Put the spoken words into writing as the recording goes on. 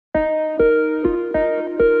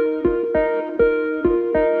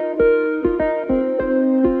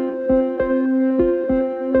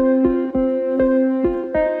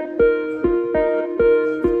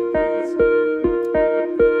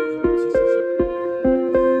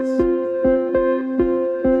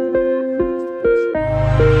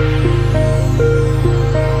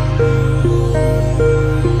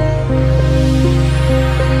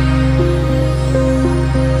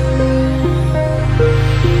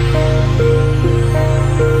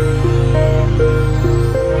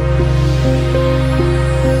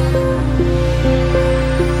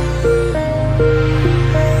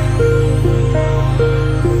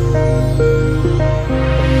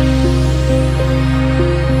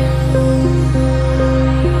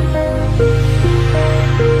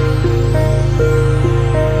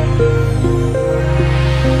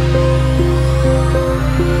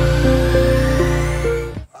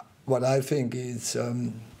I think it's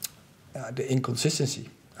the inconsistency.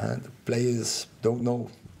 The players don't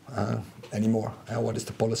know anymore what is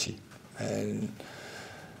the policy, and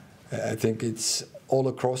I think it's all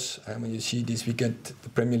across. When you see this weekend the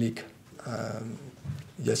Premier League,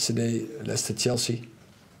 yesterday Leicester Chelsea,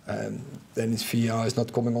 then it's VAR is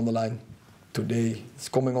not coming on the line. Today it's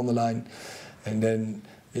coming on the line, and then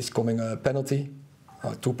it's coming a penalty,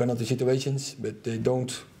 2 penalty situations, but they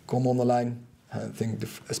don't come on the line. I think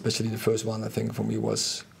especially the first one, I think for me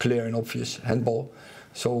was clear and obvious handball.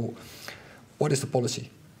 So what is the policy?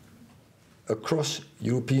 Across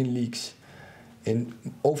European leagues, in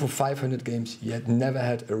over 500 games, he had never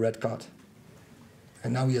had a red card.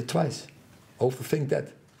 And now he had twice. Overthink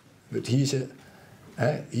that. But he's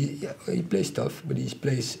he plays tough, but he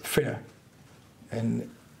plays fair. And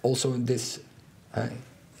also in this,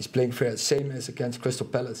 he's playing fair, same as against Crystal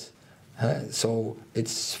Palace. So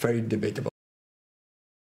it's very debatable.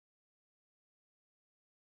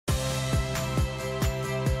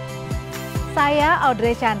 Saya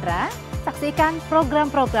Audrey Chandra, saksikan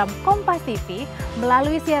program-program Kompas TV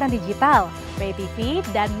melalui siaran digital, pay TV,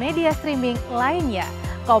 dan media streaming lainnya.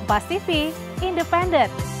 Kompas TV,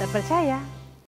 independen, terpercaya,